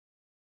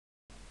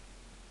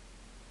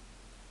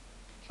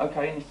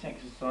Okay, in this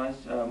exercise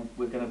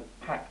we're going to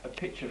pack a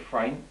picture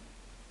frame.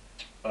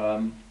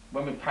 When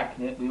we're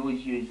packing it, we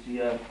always use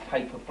the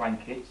paper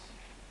blankets.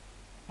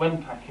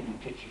 When packing the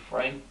picture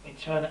frame, we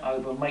turn it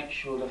over, make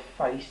sure the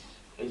face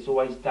is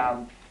always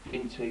down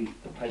into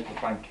the paper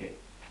blanket.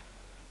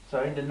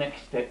 So in the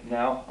next step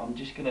now, I'm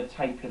just going to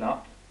tape it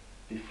up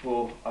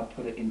before I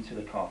put it into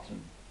the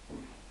carton.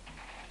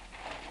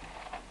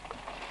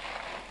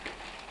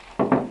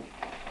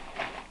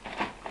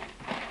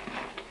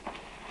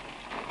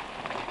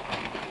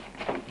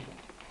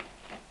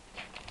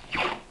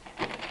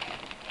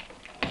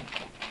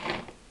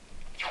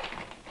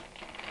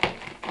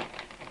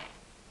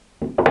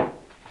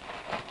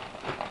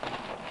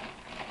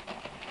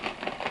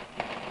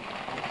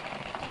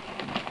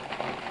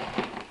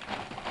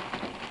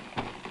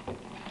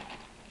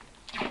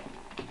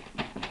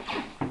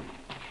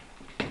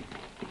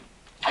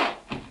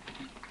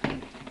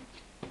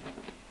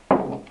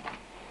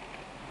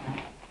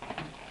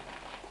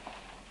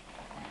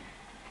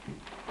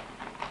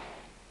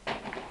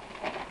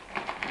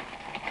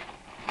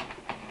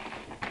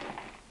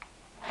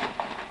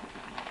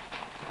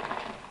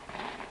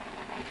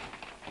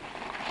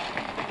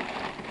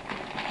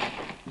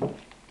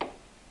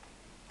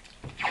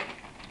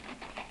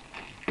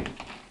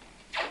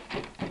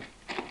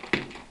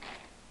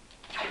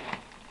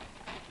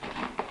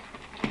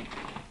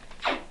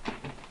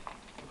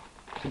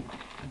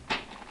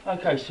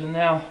 Okay, so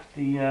now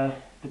the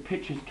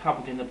picture's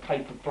covered in the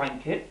paper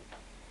blanket,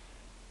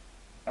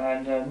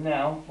 and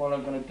now what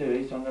I'm going to do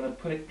is I'm going to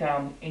put it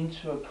down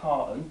into a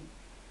carton.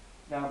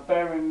 Now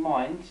bear in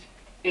mind,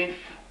 if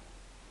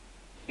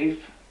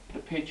the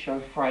picture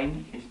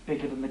frame is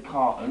bigger than the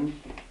carton,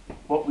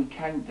 what we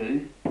can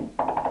do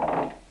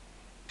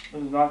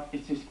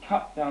is just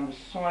cut down the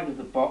side of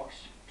the box,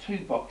 2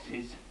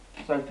 boxes,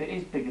 so if it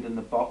is bigger than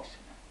the box,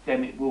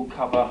 then it will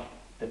cover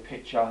the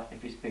picture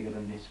if it's bigger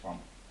than this one.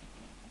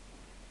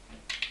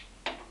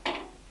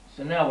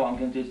 So now what I'm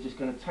going to do is just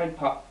going to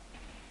tape up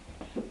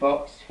the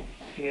box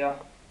here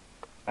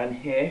and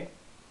here,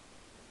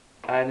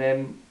 and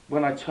then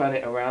when I turn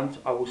it around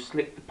I will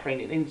slip the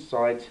painting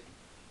inside.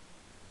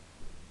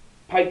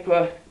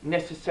 Paper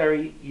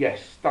necessary,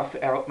 yes, stuff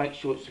it out, make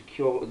sure it's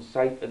secure and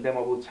safe, and then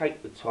I will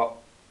tape the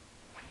top.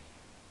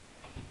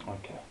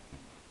 Okay.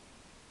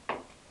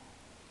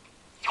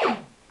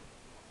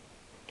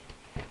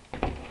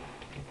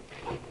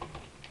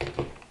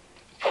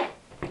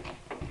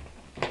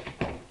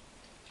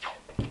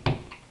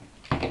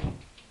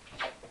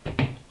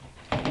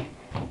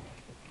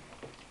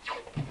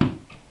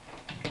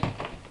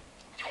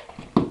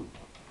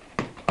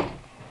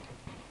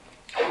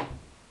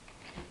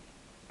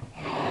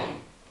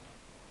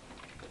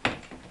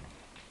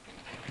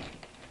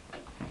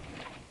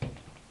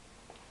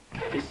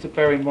 Just to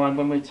bear in mind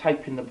when we're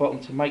taping the bottom,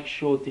 to make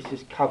sure this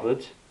is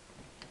covered,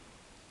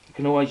 you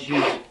can always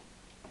use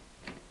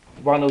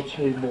 1 or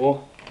 2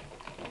 more.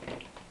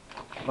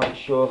 Make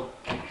sure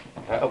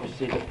that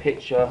obviously the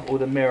picture or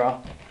the mirror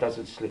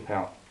doesn't slip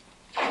out.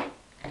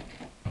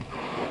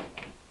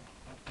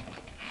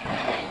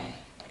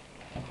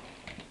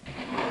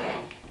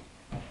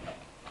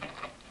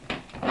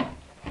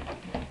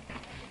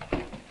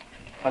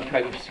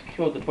 Okay, we've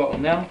secured the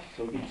bottom now,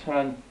 so we can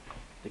turn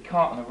the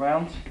carton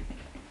around.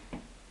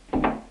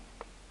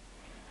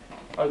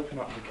 Open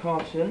up the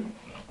carton,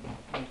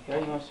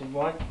 okay, nice and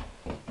wide,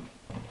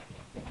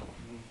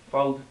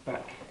 fold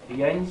back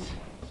the ends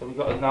so we've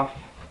got enough,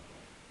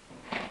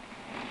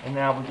 and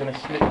now we're going to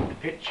slip the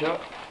picture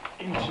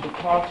into the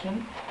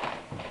carton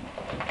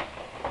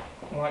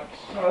like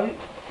so.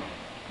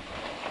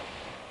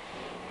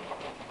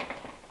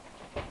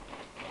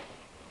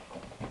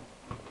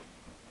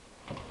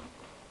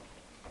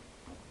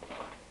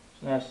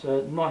 So now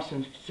it's nice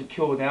and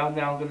secure now.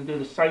 Now I'm going to do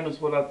the same as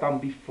what I've done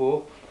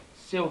before.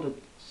 Seal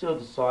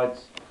the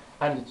sides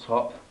and the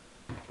top.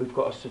 We've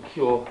got a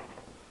secure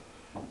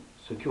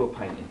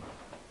painting.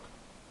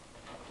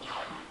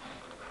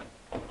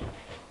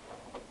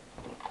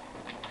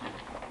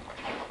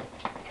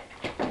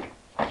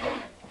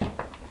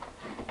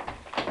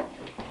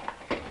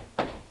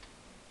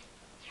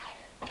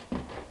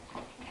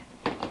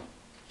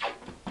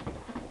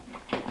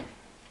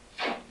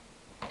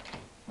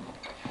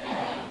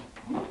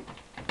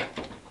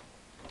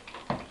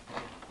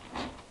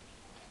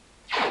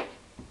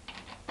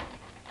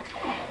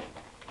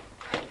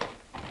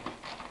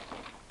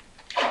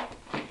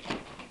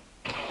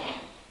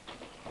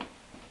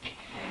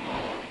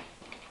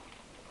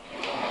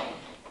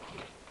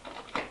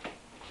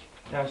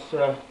 That's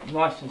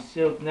nice and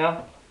sealed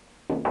now.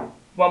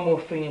 One more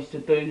thing is to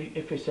do,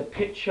 if it's a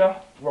picture,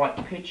 write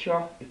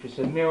picture. If it's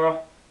a mirror,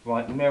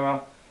 write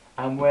mirror.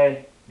 And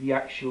where the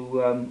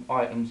actual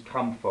items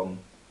come from.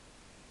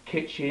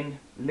 Kitchen,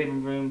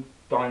 living room,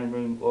 dining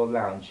room or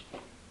lounge.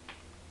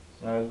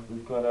 So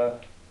we've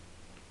got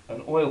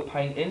an oil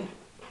painting.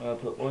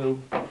 Put oil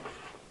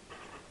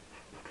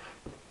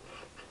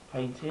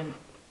painting.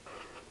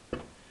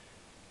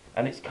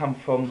 And it's come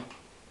from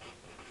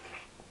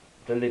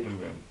the living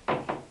room.